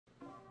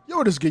Yo,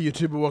 what is good,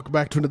 YouTube, and welcome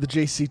back to another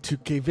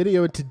JC2K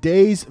video. In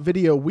today's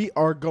video, we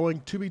are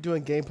going to be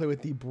doing gameplay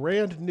with the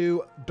brand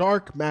new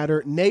Dark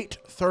Matter Nate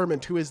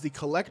Thurmond, who is the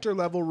collector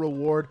level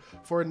reward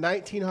for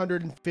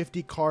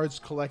 1,950 cards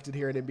collected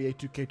here in NBA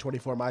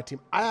 2K24 MyTEAM.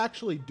 I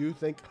actually do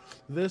think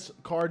this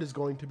card is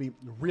going to be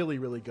really,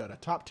 really good. A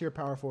top tier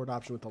power forward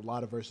option with a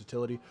lot of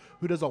versatility,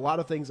 who does a lot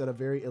of things at a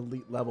very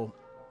elite level.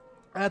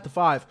 At the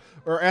 5,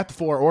 or at the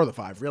 4, or the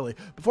 5, really.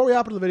 Before we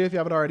hop into the video, if you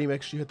haven't already,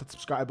 make sure you hit that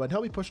subscribe button.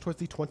 Help me push towards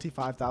the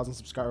 25,000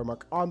 subscriber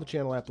mark on the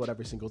channel. I upload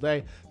every single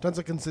day. Tons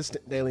of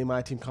consistent daily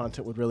MyTEAM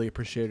content. Would really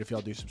appreciate it if y'all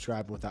do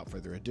subscribe. And without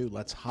further ado,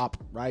 let's hop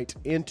right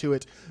into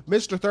it.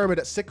 Mr. Thurmond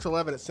at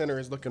 6'11" at center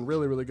is looking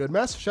really, really good.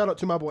 Massive shout out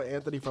to my boy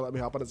Anthony for letting me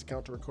hop on his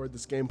account to record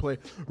this gameplay.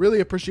 Really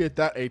appreciate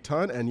that a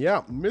ton. And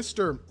yeah,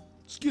 Mr.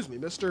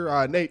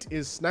 Nate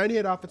is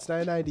 98 offense,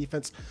 99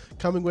 defense,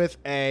 coming with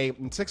a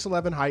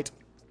 6'11" height,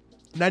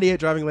 98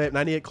 driving layup,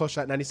 98 close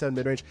shot, 97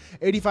 mid-range,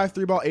 85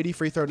 3-ball, 80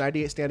 free throw,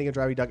 98 standing and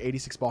driving dunk,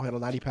 86 ball handle,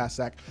 90 pass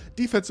sack.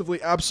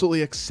 Defensively,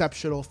 absolutely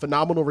exceptional.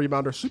 Phenomenal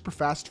rebounder. Super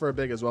fast for a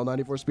big as well.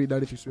 94 speed,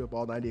 93 speed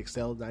ball, 90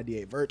 excel,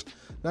 98 vert,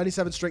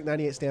 97 strength,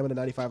 98 stamina,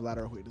 95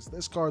 lateral weight.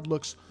 This card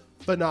looks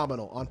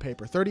phenomenal on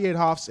paper. 38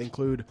 Hoffs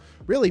include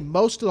really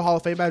most of the Hall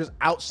of Fame badges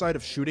outside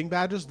of shooting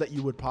badges that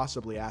you would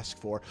possibly ask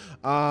for.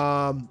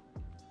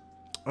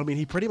 I mean,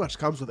 he pretty much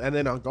comes with, and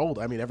then on gold,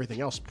 I mean,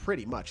 everything else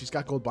pretty much. He's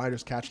got gold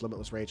binders, catch,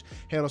 limitless range,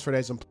 handles for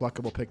days,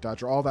 unpluckable, pick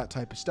dodger, all that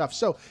type of stuff.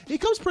 So he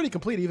comes pretty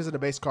complete even as in a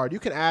base card. You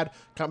can add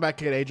comeback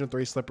kid, agent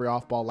 3, slippery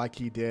off ball like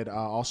he did.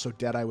 Also,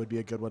 Deadeye would be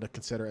a good one to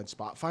consider, and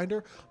spot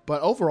finder.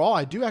 But overall,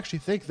 I do actually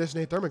think this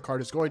Nate Thurmond card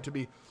is going to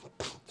be,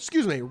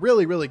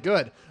 really, really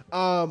good.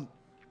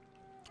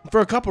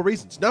 For a couple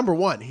reasons. Number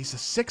one, he's a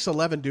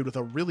 6'11" dude with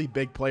a really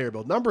big player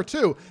build. Number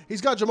two,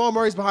 he's got Jamal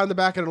Murray's behind the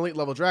back and an elite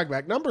level drag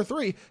back. Number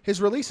three,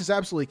 his release is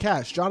absolutely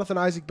cash. Jonathan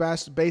Isaac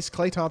base,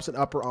 Klay Thompson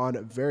upper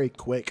on, very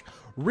quick.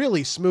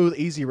 Really smooth,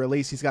 easy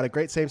release. He's got a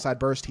great same side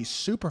burst. He's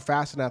super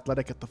fast and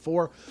athletic at the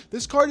 4.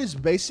 This card is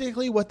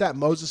basically what that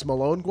Moses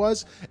Malone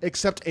was,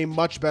 except a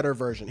much better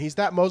version. He's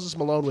that Moses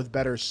Malone with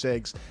better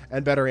SIGs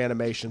and better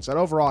animations. And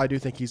overall, I do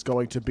think he's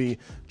going to be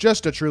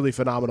just a truly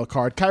phenomenal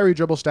card. Kyrie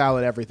dribble style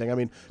and everything. I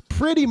mean,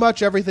 pretty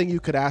much everything you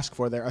could ask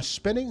for there. A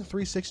spinning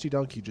 360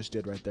 dunk he just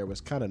did right there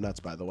was kind of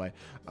nuts, by the way.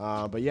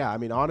 But yeah, I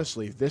mean,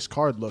 honestly, this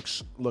card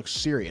looks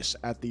serious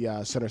at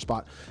the center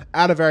spot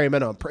at a very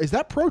minimum. Is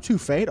that Pro 2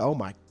 fade? Oh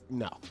my.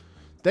 No,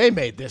 they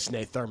made this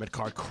Nate Thurmond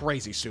card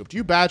crazy souped.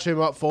 You badge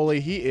him up fully.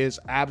 He is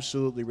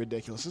absolutely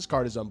ridiculous. This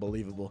card is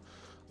unbelievable.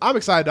 I'm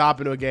excited to hop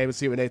into a game and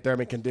see what Nate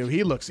Thurmond can do.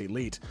 He looks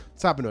elite.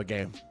 Let's hop into a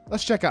game.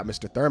 Let's check out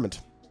Mr.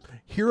 Thurmond.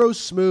 Hero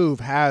Smooth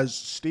has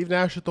Steve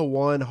Nash at the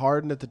 1,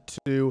 Harden at the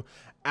 2,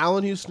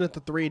 Allen Houston at the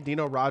 3,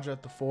 Dino Raja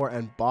at the 4,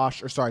 and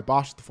Bosch at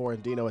the 4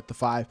 and Dino at the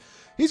 5.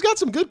 He's got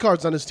some good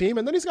cards on his team,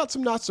 and then he's got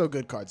some not so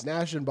good cards.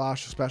 Nash and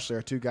Bosch especially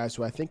are two guys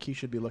who I think he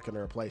should be looking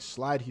to replace.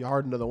 Slide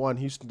Harden to the 1,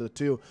 Houston to the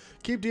 2.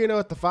 Keep Dino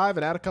at the 5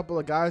 and add a couple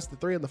of guys to the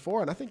 3 and the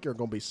 4, and I think you're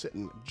going to be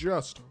sitting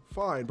just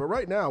fine. But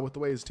right now, with the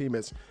way his team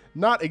is,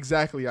 not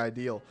exactly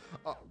ideal.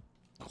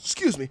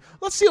 Excuse me.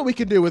 Let's see what we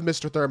can do with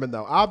Mr. Thurmond,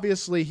 though.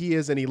 Obviously, he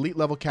is an elite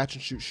level catch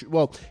and shoot.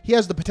 Well, he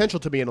has the potential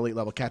to be an elite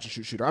level catch and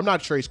shoot shooter. I'm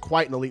not sure he's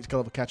quite an elite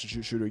level catch and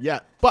shoot shooter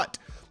yet, but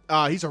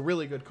he's a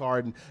really good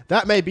card, and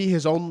that may be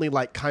his only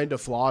kind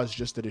of flaw, is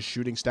just that his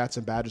shooting stats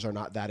and badges are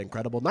not that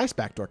incredible. Nice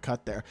backdoor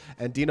cut there,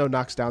 and Dino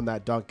knocks down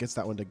that dunk, gets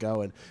that one to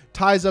go, and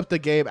ties up the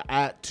game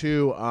at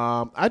 2.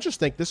 I just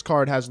think this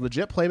card has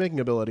legit playmaking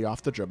ability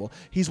off the dribble.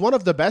 He's one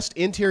of the best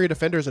interior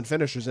defenders and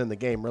finishers in the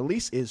game.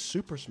 Release is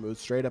super smooth,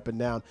 straight up and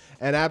down,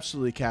 and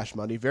absolutely cash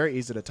money. Very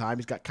easy to time.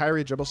 He's got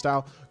Kyrie dribble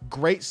style,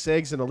 great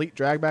SIGs, and elite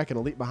drag back, and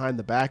elite behind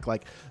the back.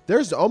 Like,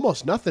 there's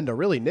almost nothing to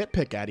really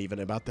nitpick at even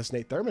about this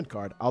Nate Thurmond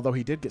card, although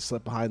he did get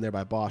slipped behind there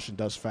by Bosch and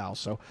does foul,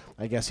 so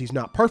I guess he's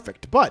not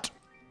perfect. But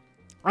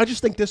I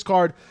just think this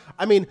card,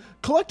 I mean,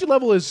 collector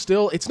level is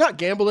still, it's not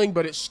gambling,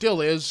 but it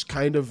still is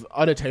kind of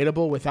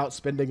unattainable without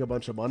spending a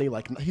bunch of money.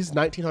 Like, he's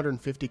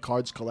 1,950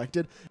 cards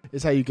collected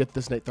is how you get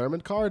this Nate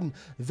Thurmond card, and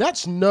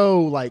that's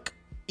no,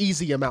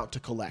 easy amount to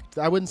collect.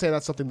 I wouldn't say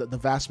that's something that the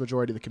vast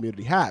majority of the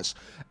community has.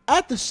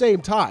 At the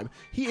same time,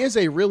 he is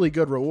a really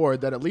good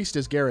reward that at least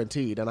is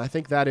guaranteed, and I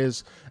think that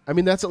is, I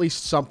mean, that's at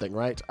least something,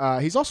 right?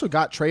 He's also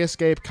got Trey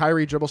Escape,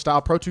 Kyrie dribble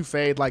style, Pro 2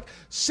 fade. Like,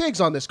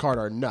 SIGs on this card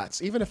are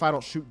nuts. Even if I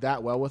don't shoot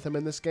that well with him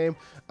in this game,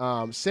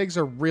 SIGs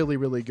are really,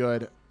 really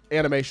good.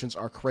 Animations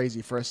are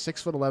crazy for a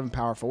 6'11"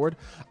 power forward,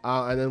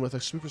 and then with a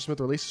super smooth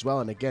release as well,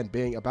 and again,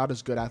 being about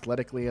as good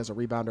athletically as a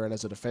rebounder and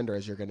as a defender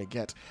as you're going to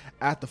get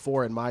at the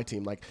 4 in my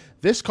team. Like,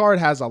 this card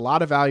has a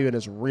lot of value and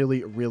is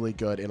really, really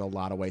good in a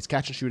lot of ways.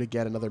 Catch and shoot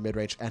again, another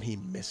mid-range, and he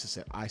misses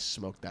it. I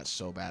smoked that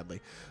so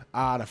badly.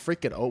 On a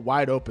freaking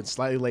wide open,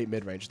 slightly late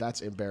mid-range. That's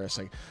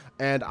embarrassing.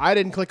 And I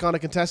didn't click on a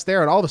contest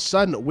there, and all of a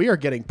sudden, we are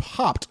getting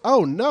popped.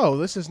 Oh, no,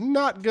 this is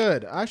not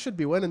good. I should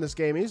be winning this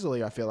game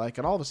easily, I feel like,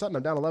 and all of a sudden,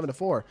 I'm down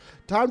 11-4.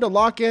 Time to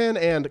lock in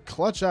and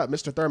clutch up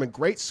Mr. Thurmond.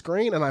 Great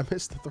screen, and I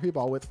missed the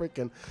 3-ball with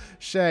freaking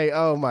Shea.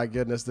 Oh, my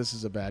goodness. This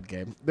is a bad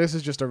game. This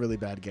is just a really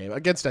bad game.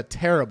 Against a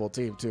terrible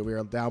team, too. We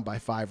are down by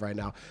 5 right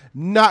now.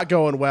 Not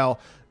going well.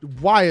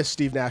 Why is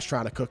Steve Nash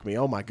trying to cook me?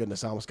 Oh, my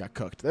goodness. I almost got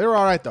cooked. They're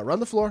all right, though. Run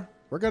the floor.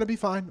 We're going to be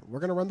fine. We're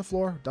going to run the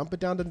floor, dump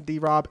it down to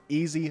D-Rob.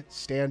 Easy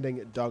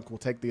standing dunk. We'll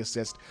take the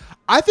assist.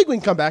 I think we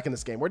can come back in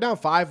this game. We're down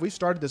 5. We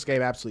started this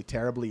game absolutely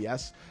terribly,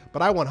 yes,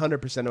 but I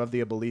 100% of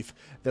the belief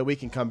that we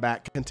can come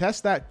back.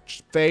 Contest that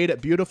fade.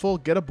 Beautiful.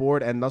 Get a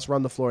board, and let's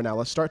run the floor now.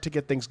 Let's start to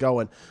get things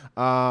going.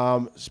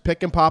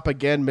 Pick and pop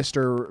again,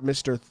 Mr.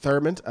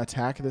 Thurmond.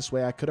 Attack this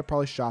way. I could have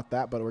probably shot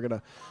that, but we're going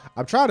to –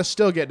 I'm trying to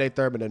still get Nate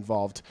Thurmond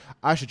involved.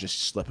 I should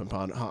just slip him,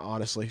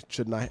 honestly,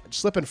 shouldn't I?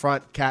 Slip in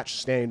front, catch,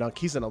 standing dunk.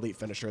 He's an elite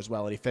finisher as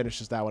well, and he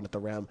finishes that one at the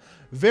rim.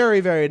 Very,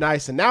 very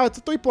nice. And now it's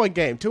a 3-point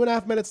game.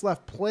 2.5 minutes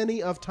left.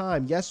 Plenty of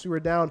time. Yes, we were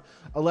down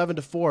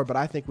 11-4, but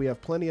I think we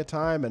have plenty of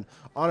time, and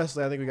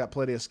honestly, I think we got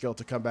plenty of skill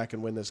to come back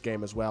and win this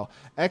game as well.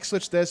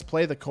 X-switch this,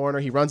 play the corner.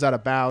 He runs out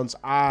of bounds.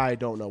 I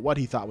don't know what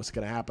he thought was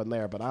going to happen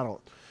there, but I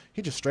don't.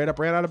 He just straight up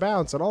ran out of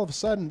bounds, and all of a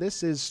sudden,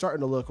 this is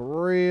starting to look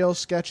real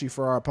sketchy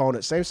for our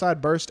opponent. Same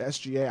side burst,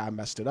 SGA. I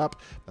messed it up.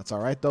 That's all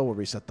right, though. We'll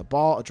reset the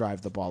ball,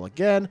 drive the ball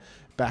again,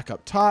 back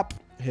up top,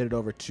 hit it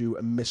over to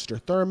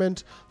Mr.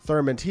 Thurmond.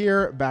 Thurmond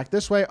here, back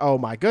this way. Oh,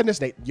 my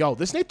goodness, Nate. Yo,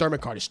 this Nate Thurmond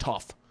card is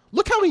tough.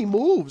 Look how he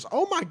moves.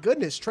 Oh, my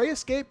goodness. Trey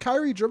escape,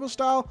 Kyrie dribble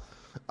style.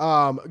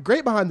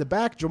 Great behind the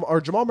back,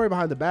 Jamal Murray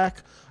behind the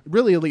back,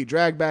 really elite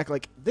drag back.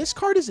 Like, this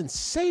card is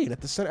insane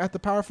at the center, at the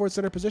power forward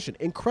center position.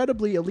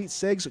 Incredibly elite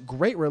sigs,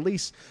 great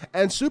release,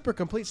 and super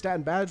complete stat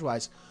and badge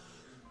wise.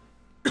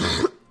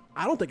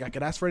 I don't think I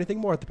could ask for anything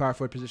more at the power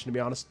forward position, to be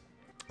honest.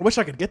 I wish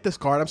I could get this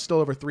card. I'm still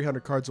over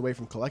 300 cards away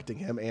from collecting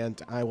him, and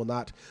I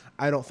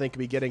don't think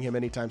be getting him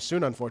anytime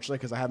soon, unfortunately,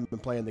 because I haven't been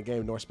playing the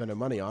game nor spending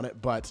money on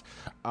it. But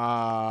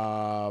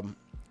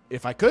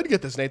if I could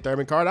get this Nate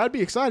Thurmond card, I'd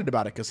be excited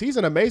about it because he's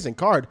an amazing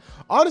card.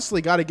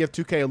 Honestly, got to give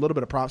 2K a little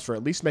bit of props for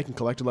at least making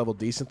collector level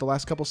decent the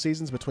last couple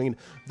seasons between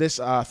this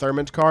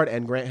Thurmond card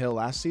and Grant Hill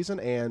last season.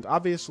 And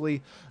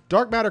obviously,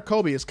 Dark Matter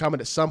Kobe is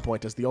coming at some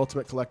point as the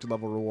ultimate collector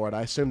level reward.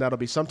 I assume that'll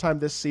be sometime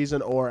this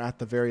season or at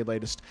the very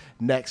latest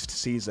next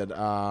season.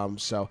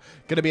 So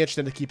going to be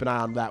interesting to keep an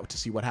eye on that to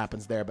see what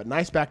happens there. But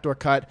nice backdoor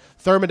cut.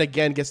 Thurmond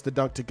again gets the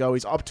dunk to go.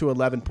 He's up to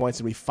 11 points,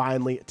 and we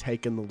finally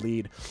taken the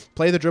lead.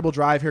 Play the dribble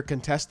drive here,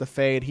 contest the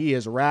fade. He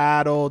is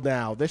rattled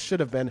now. This should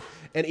have been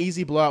an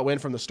easy blowout win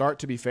from the start,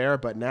 to be fair,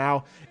 but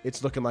now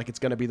it's looking like it's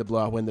going to be the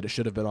blowout win that it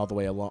should have been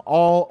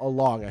all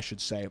along, I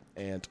should say.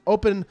 And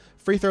open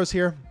free throws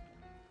here.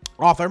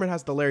 Oh, Thurmond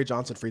has the Larry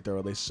Johnson free throw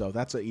release, so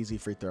that's an easy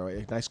free throw.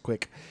 A nice,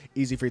 quick,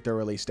 easy free throw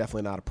release.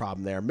 Definitely not a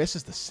problem there.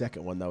 Misses the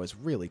second one, though. Is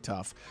really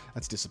tough.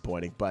 That's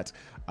disappointing. But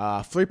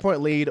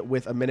 3-point lead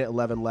with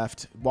 1:11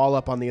 left. Wall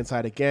up on the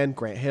inside again.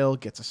 Grant Hill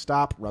gets a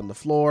stop. Run the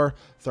floor.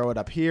 Throw it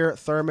up here.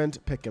 Thurmond,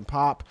 pick and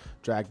pop.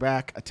 Drag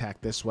back. Attack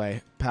this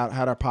way.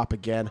 Had our pop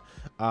again.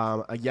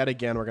 Yet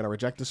again, we're going to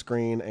reject the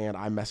screen, and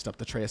I messed up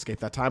the tray escape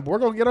that time. But we're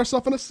going to get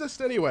ourselves an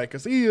assist anyway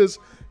because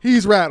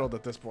he's rattled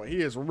at this point.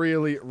 He is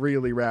really,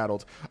 really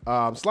rattled.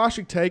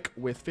 Slashing take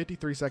with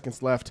 53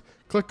 seconds left.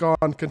 Click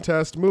on,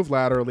 contest, move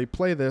laterally,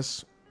 play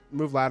this,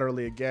 move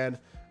laterally again,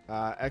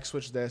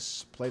 X-switch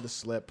this, play the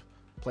slip,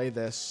 play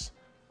this.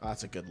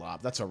 That's a good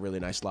lob. That's a really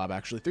nice lob,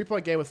 actually.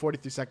 3-point game with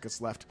 43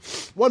 seconds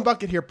left. One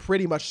bucket here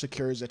pretty much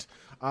secures it.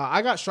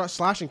 I got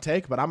slashing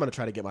take, but I'm going to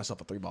try to get myself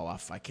a 3-ball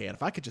off if I can.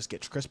 If I could just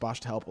get Chris Bosh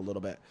to help a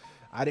little bit.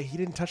 He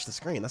didn't touch the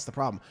screen. That's the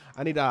problem.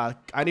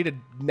 I needed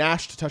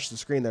Nash to touch the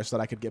screen there so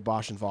that I could get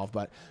Bosh involved.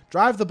 But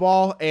drive the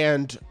ball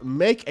and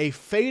make a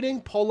fading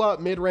pull-up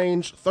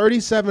mid-range,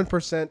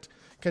 37%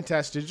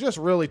 contested. Just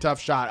really tough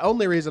shot.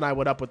 Only reason I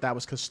went up with that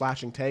was because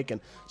slashing take,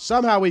 and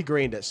somehow we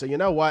greened it. So you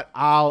know what?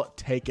 I'll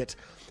take it.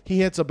 He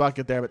hits a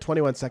bucket there, but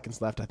 21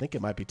 seconds left. I think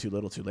it might be too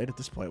little too late at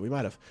this point. We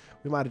might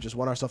have just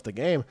won ourselves the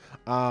game.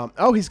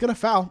 Oh, he's going to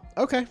foul.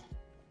 Okay.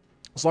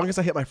 As long as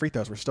I hit my free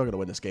throws, we're still going to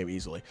win this game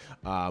easily.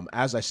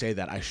 As I say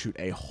that, I shoot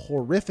a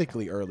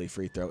horrifically early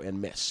free throw and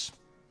miss.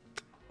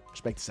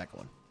 Just make the second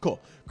one.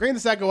 Cool. Green the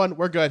second one.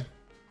 We're good.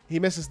 He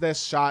misses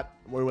this shot,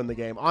 we win the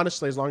game.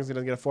 Honestly, as long as he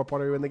doesn't get a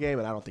 4-pointer, we win the game,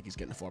 and I don't think he's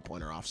getting a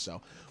 4-pointer off,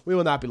 so we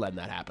will not be letting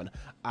that happen.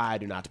 I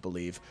do not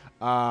believe.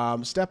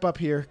 Step up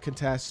here,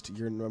 contest.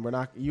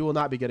 You will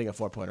not be getting a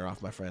 4-pointer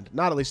off, my friend.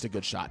 Not at least a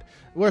good shot.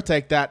 We'll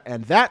take that,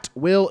 and that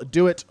will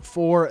do it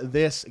for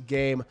this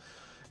game.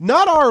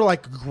 Not our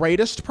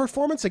greatest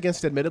performance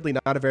against admittedly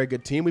not a very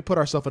good team. We put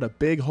ourselves in a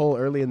big hole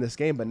early in this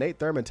game, but Nate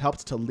Thurmond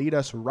helped to lead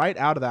us right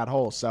out of that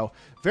hole. So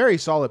very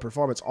solid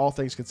performance, all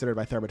things considered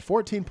by Thurmond.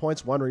 14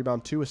 points, 1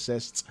 rebound, 2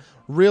 assists.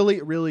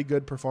 Really, really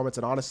good performance.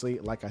 And honestly,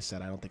 like I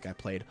said, I don't think I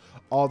played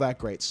all that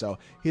great. So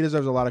he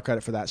deserves a lot of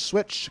credit for that.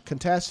 Switch,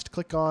 contest,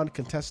 click on,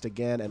 contest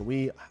again, and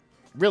we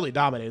really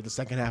dominated the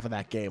second half of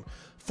that game.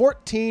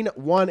 14,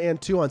 1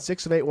 and 2 on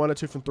 6 of 8, 1 and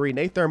 2 from 3.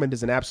 Nate Thurmond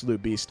is an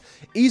absolute beast.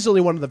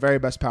 Easily one of the very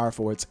best power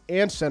forwards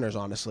and centers,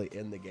 honestly,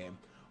 in the game.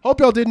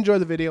 Hope y'all did enjoy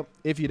the video.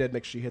 If you did,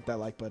 make sure you hit that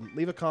like button,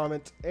 leave a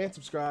comment, and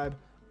subscribe.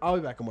 I'll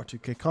be back on more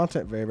 2K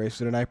content very, very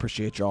soon, and I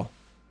appreciate y'all.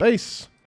 Peace.